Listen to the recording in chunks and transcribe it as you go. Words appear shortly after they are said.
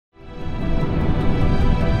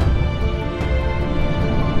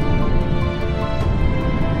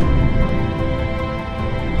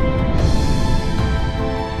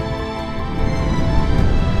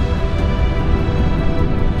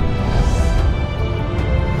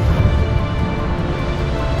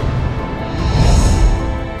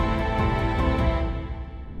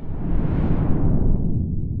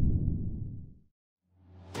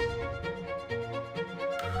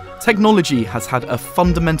Technology has had a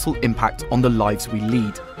fundamental impact on the lives we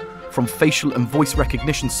lead, from facial and voice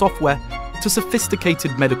recognition software to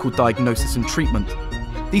sophisticated medical diagnosis and treatment.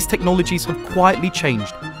 These technologies have quietly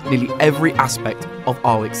changed nearly every aspect of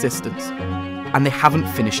our existence, and they haven't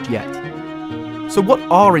finished yet. So what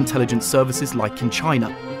are intelligence services like in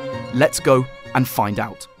China? Let's go and find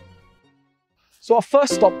out. So our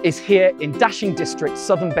first stop is here in Daxing District,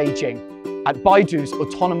 southern Beijing, at Baidu's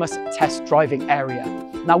autonomous test driving area.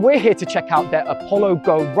 Now we're here to check out their Apollo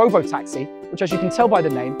Go robotaxi, which, as you can tell by the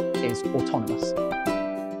name, is autonomous.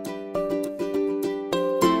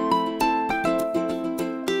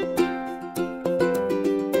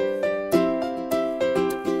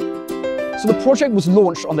 So the project was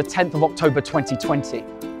launched on the 10th of October 2020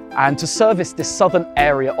 and to service this southern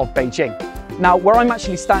area of Beijing. Now, where I'm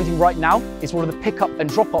actually standing right now is one of the pickup and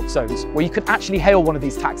drop-off zones where you can actually hail one of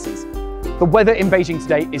these taxis. The weather in Beijing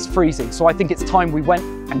today is freezing, so I think it's time we went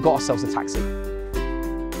and got ourselves a taxi.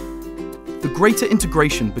 The greater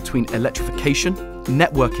integration between electrification,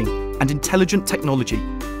 networking, and intelligent technology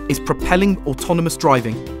is propelling autonomous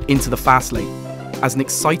driving into the fast lane as an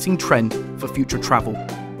exciting trend for future travel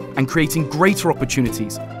and creating greater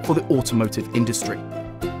opportunities for the automotive industry.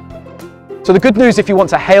 So the good news if you want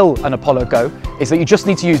to hail an Apollo Go is that you just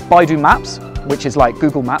need to use Baidu Maps, which is like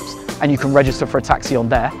Google Maps, and you can register for a taxi on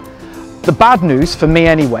there. The bad news, for me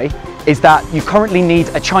anyway, is that you currently need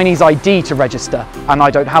a Chinese ID to register, and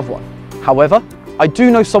I don't have one. However, I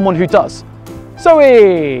do know someone who does.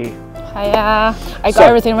 Zoe! Hiya, I got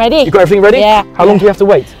everything ready. You got everything ready? Yeah. How long do you have to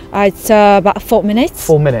wait? It's about 4 minutes.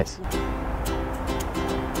 4 minutes.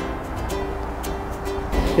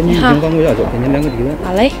 根据情况要走，给您量个体温。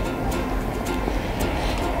好嘞。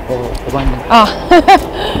我帮你。啊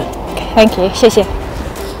，Thank you， 谢谢。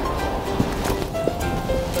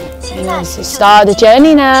Start the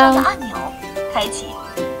journey now. 按钮开启，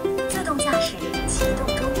自动驾驶启动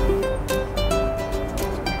中。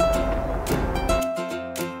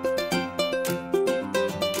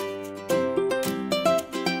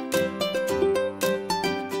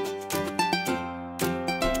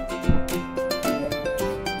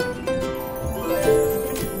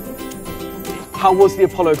How was the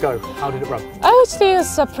Apollo Go? How did it run? I would say it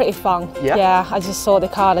was pretty fun. Yeah? Yeah, I just saw the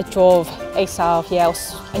car that drove itself. Yeah, it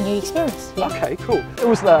was a new experience. Yeah. Okay, cool. There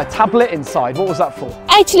was a tablet inside. What was that for?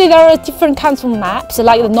 Actually, there are different kinds of maps.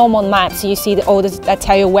 Like the normal maps, you see all that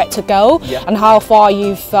tell you where to go and how far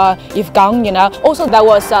you've gone. You know. Also, there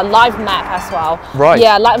was a live map as well. Right.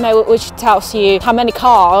 Yeah, live map which tells you how many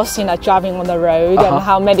cars driving on the road and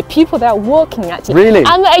how many people they are walking actually. Really?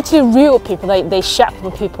 And actually real people. They shape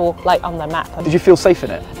the people like on the map. Did you feel safe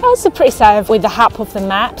in it? I was pretty safe with the help of the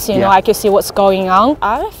maps. You know, I could see what's going on.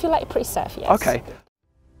 I feel like pretty safe. Yes. Okay.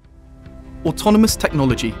 Autonomous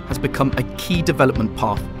technology has become a key development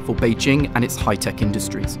path for Beijing and its high-tech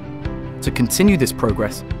industries. To continue this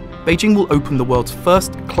progress, Beijing will open the world's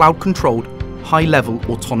first cloud-controlled, high-level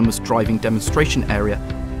autonomous driving demonstration area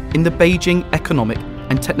in the Beijing Economic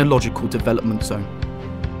and Technological Development Zone.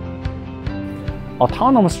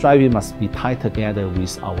 Autonomous driving must be tied together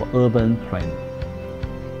with our urban planning.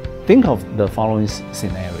 Think of the following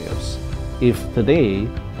scenarios. If today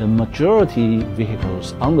the majority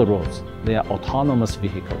vehicles on the roads, they are autonomous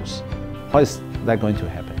vehicles, how is that going to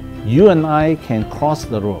happen? You and I can cross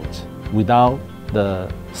the road without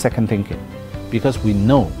the second thinking because we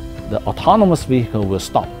know the autonomous vehicle will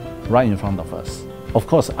stop right in front of us. Of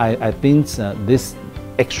course, I think this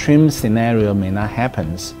extreme scenario may not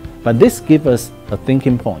happen, but this gives us a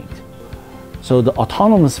thinking point. So the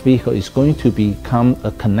autonomous vehicle is going to become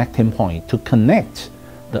a connecting point to connect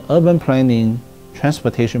the urban planning,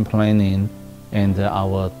 transportation planning, and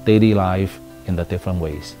our daily life in the different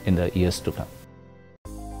ways in the years to come.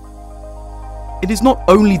 It is not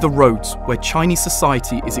only the roads where Chinese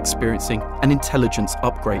society is experiencing an intelligence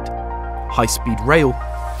upgrade. High-speed rail,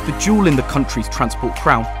 the jewel in the country's transport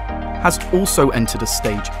crown, has also entered a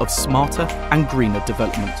stage of smarter and greener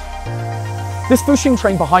development. This Fuxing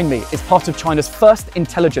train behind me is part of China's first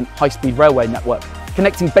intelligent high-speed railway network,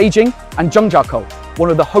 connecting Beijing and Zhangjiakou, one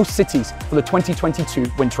of the host cities for the 2022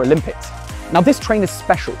 Winter Olympics. Now this train is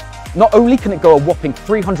special. Not only can it go a whopping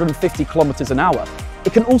 350 kilometers an hour,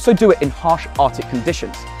 it can also do it in harsh Arctic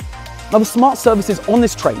conditions. Now the smart services on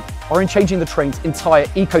this train are in changing the train's entire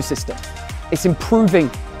ecosystem. It's improving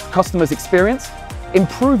customers' experience,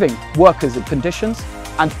 improving workers' conditions,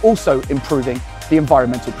 and also improving the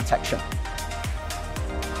environmental protection.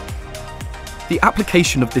 The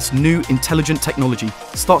application of this new intelligent technology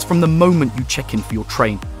starts from the moment you check in for your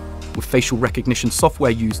train, with facial recognition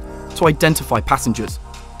software used to identify passengers,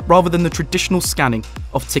 rather than the traditional scanning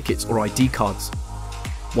of tickets or ID cards.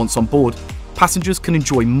 Once on board, passengers can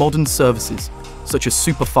enjoy modern services such as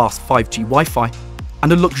super-fast 5G Wi-Fi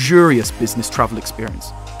and a luxurious business travel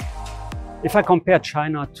experience. If I compare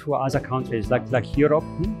China to other countries like Europe,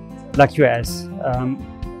 like US,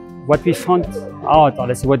 what we found out, or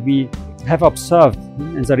let's say what we have observed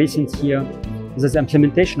in the recent year, is that the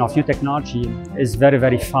implementation of new technology is very,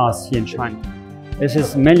 very fast here in China. This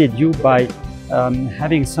is mainly due by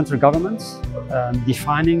having central governments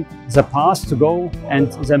defining the path to go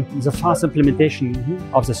and the fast implementation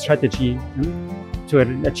of the strategy to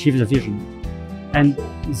achieve the vision. And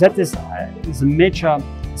that is the major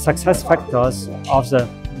success factors of the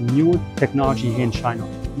new technology here in China.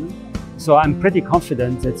 So I'm pretty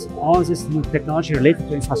confident that all this new technology related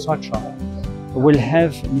to infrastructure will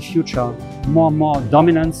have in the future more and more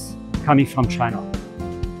dominance coming from China.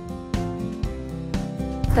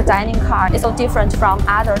 The dining car is so different from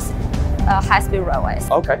other high-speed railways.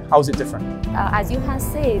 Okay, how is it different? As you can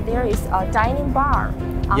see, there is a dining bar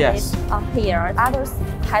on Yes. here. Other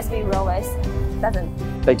high-speed railways doesn't.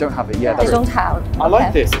 They don't have it, yeah. They don't have. I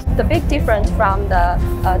like this. The big difference from the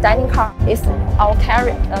dining car is our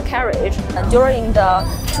carriage. During the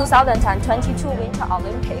 2022 Winter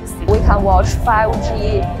Olympics, we can watch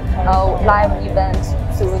 5G live events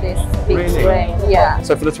through this big screen. Yeah.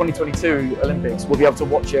 So for the 2022 Olympics, we'll be able to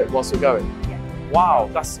watch it whilst we're going? Yeah. Wow,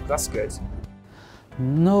 that's good.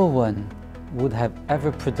 No one would have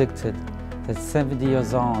ever predicted that 70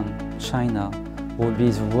 years on, China will be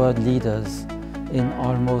the world leaders in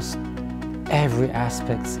almost every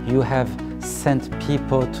aspect. You have sent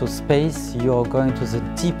people to space, you're going to the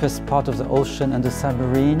deepest part of the ocean and the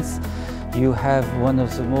submarines. You have one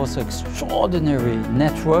of the most extraordinary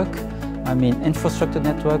infrastructure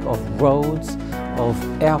network of roads, of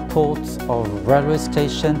airports, of railway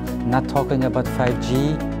station, not talking about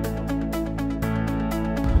 5G.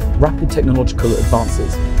 Rapid technological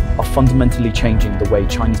advances are fundamentally changing the way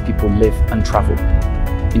Chinese people live and travel.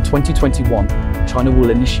 In 2021, China will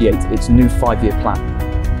initiate its new 5-year plan,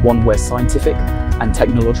 one where scientific and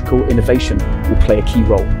technological innovation will play a key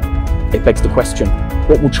role. It begs the question,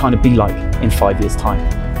 what will China be like in 5 years' time?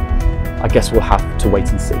 I guess we'll have to wait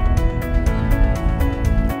and see.